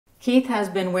Keith has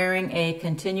been wearing a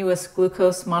continuous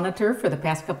glucose monitor for the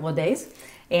past couple of days,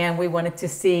 and we wanted to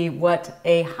see what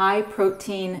a high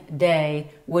protein day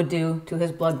would do to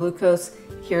his blood glucose.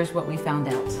 Here's what we found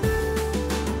out.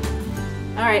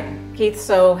 All right, Keith,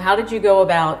 so how did you go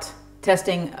about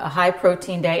testing a high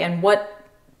protein day, and what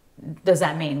does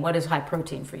that mean? What is high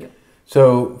protein for you?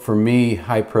 So for me,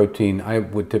 high protein, I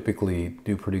would typically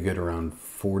do pretty good around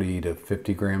 40 to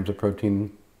 50 grams of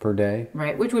protein per day.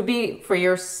 Right, which would be, for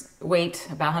your weight,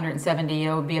 about 170,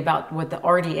 it would be about what the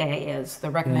RDA is, the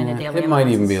recommended daily It allowance. might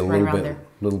even be a right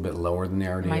little bit lower than the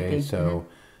RDA. Might be. So,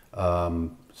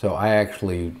 so I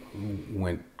actually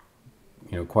went,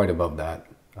 quite above that.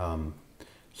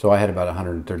 So I had about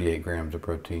 138 grams of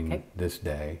protein this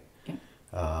day,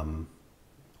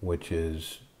 which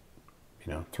is,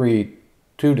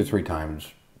 2 to 3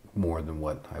 times more than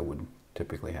what I would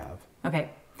typically have. Okay.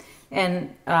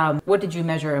 And what did you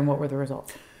measure and what were the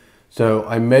results? So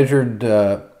I measured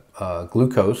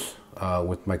glucose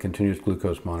with my continuous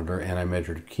glucose monitor, and I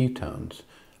measured ketones.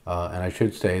 And I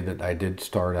should say that I did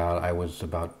start out, I was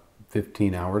about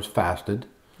 15 hours fasted.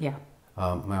 Yeah.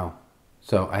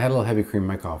 So I had a little heavy cream in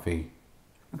my coffee,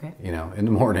 in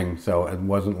the morning. So it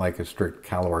wasn't like a strict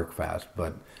caloric fast,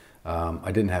 but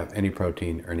I didn't have any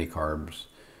protein or any carbs,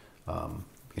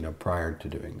 prior to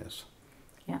doing this.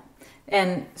 Yeah.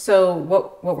 And so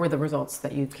what were the results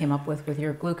that you came up with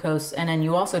your glucose? And then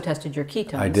you also tested your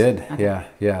ketones. I did. Okay.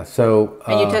 Yeah. So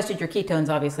and you tested your ketones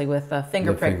obviously with a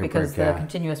finger prick because the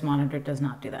continuous monitor does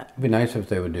not do that. It'd be nice if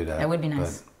they would do that. That would be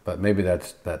nice. But maybe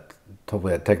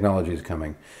hopefully that technology is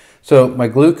coming. So my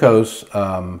glucose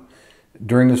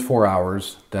during this 4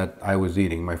 hours that I was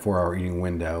eating, my 4-hour eating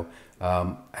window,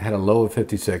 I had a low of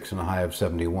 56 and a high of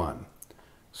 71.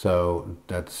 So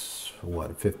that's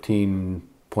what,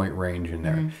 15-point range in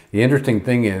there. Mm-hmm. The interesting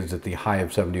thing is that the high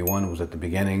of 71 was at the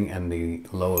beginning and the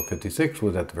low of 56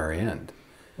 was at the very end.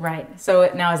 Right.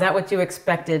 So now, is that what you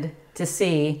expected to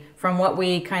see from what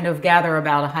we kind of gather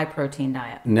about a high protein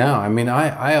diet? No, I mean,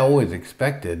 I always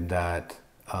expected that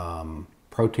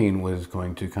protein was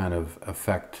going to kind of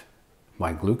affect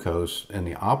my glucose in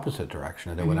the opposite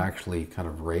direction, and it would actually kind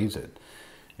of raise it.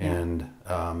 And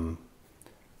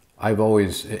I've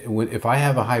always, if I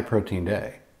have a high protein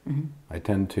day, I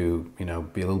tend to, be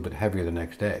a little bit heavier the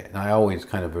next day. And I always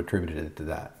kind of attributed it to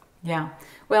that. Yeah.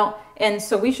 Well, and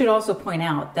so we should also point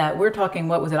out that we're talking,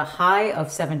 what was it, a high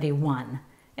of 71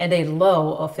 and a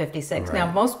low of 56. Right.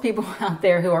 Now, most people out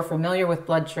there who are familiar with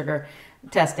blood sugar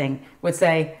testing would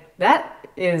say that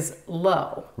is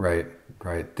low. Right.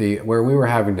 Where we were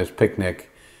having this picnic,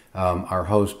 our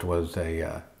host was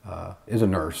is a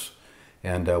nurse.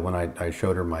 And when I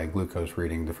showed her my glucose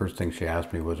reading, the first thing she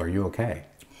asked me was, "Are you okay?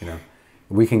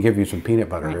 We can give you some peanut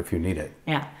butter if you need it."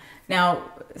 Yeah. Now,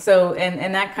 so,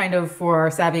 and that kind of, for our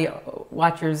savvy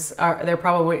watchers, they're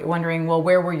probably wondering, well,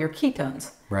 where were your ketones?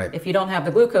 Right. If you don't have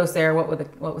the glucose there,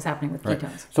 what was happening with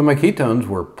ketones? So my ketones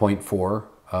were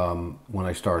 0.4 when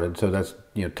I started. So that's,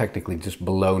 technically just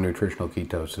below nutritional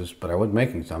ketosis, but I was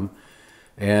making some.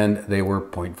 And they were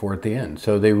 0.4 at the end.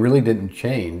 So they really didn't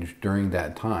change during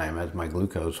that time as my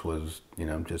glucose was,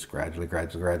 just gradually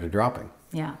dropping.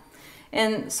 Yeah.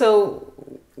 And so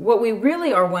what we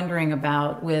really are wondering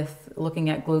about with looking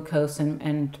at glucose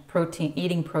and protein,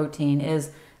 eating protein,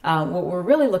 is what we're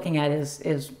really looking at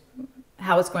is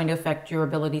how it's going to affect your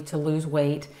ability to lose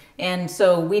weight. And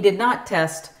so we did not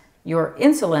test your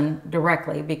insulin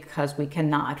directly because we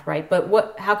cannot, right?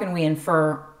 But how can we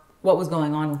infer what was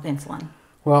going on with insulin?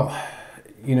 Well,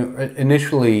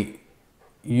 initially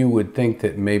you would think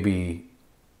that maybe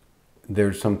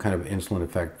there's some kind of insulin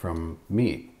effect from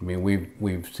meat. I mean,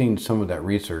 we've seen some of that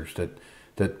research that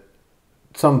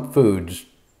some foods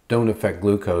don't affect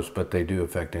glucose, but they do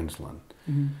affect insulin.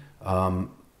 Mm-hmm.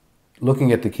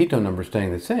 Looking at the ketone numbers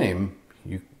staying the same,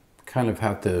 you kind of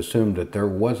have to assume that there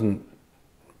wasn't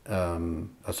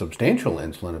a substantial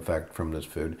insulin effect from this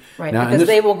food. Right, now, because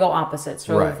they will go opposite.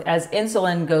 So as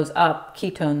insulin goes up,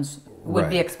 ketones would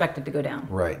be expected to go down.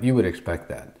 Right, you would expect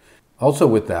that. Also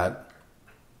with that,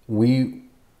 we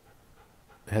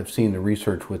have seen the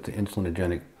research with the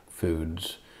insulinogenic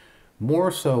foods,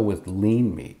 more so with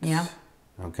lean meats. Yeah.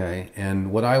 Okay,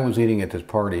 and what I was eating at this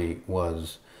party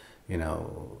was,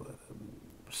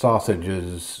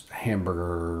 sausages,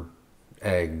 hamburger,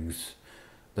 eggs,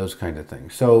 those kind of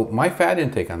things. So my fat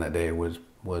intake on that day was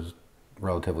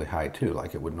relatively high too,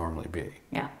 like it would normally be.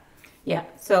 Yeah.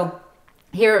 So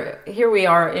here we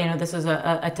are. This is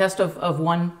a test of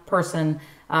one person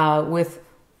with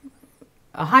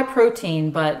a high protein,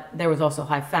 but there was also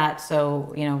high fat.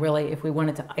 So, you know, really, if we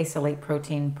wanted to isolate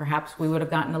protein, perhaps we would have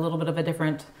gotten a little bit of a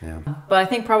different. Yeah. But I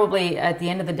think probably at the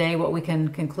end of the day, what we can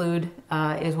conclude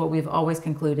is what we've always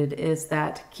concluded, is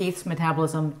that Keith's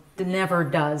metabolism never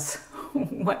does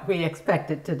what we expect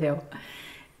it to do.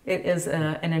 It is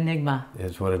an enigma.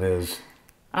 It's what it is.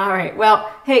 All right.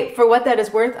 Well, hey, for what that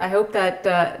is worth, I hope that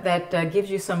that gives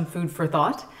you some food for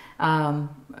thought.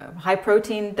 High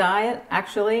protein diet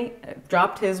actually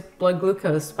dropped his blood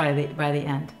glucose by the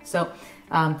end. So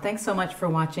thanks so much for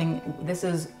watching. This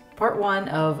is part one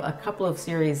of a couple of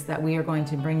series that we are going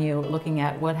to bring you, looking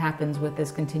at what happens with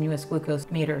this continuous glucose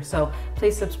meter. So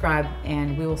please subscribe,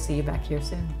 and we will see you back here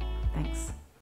soon. Thanks.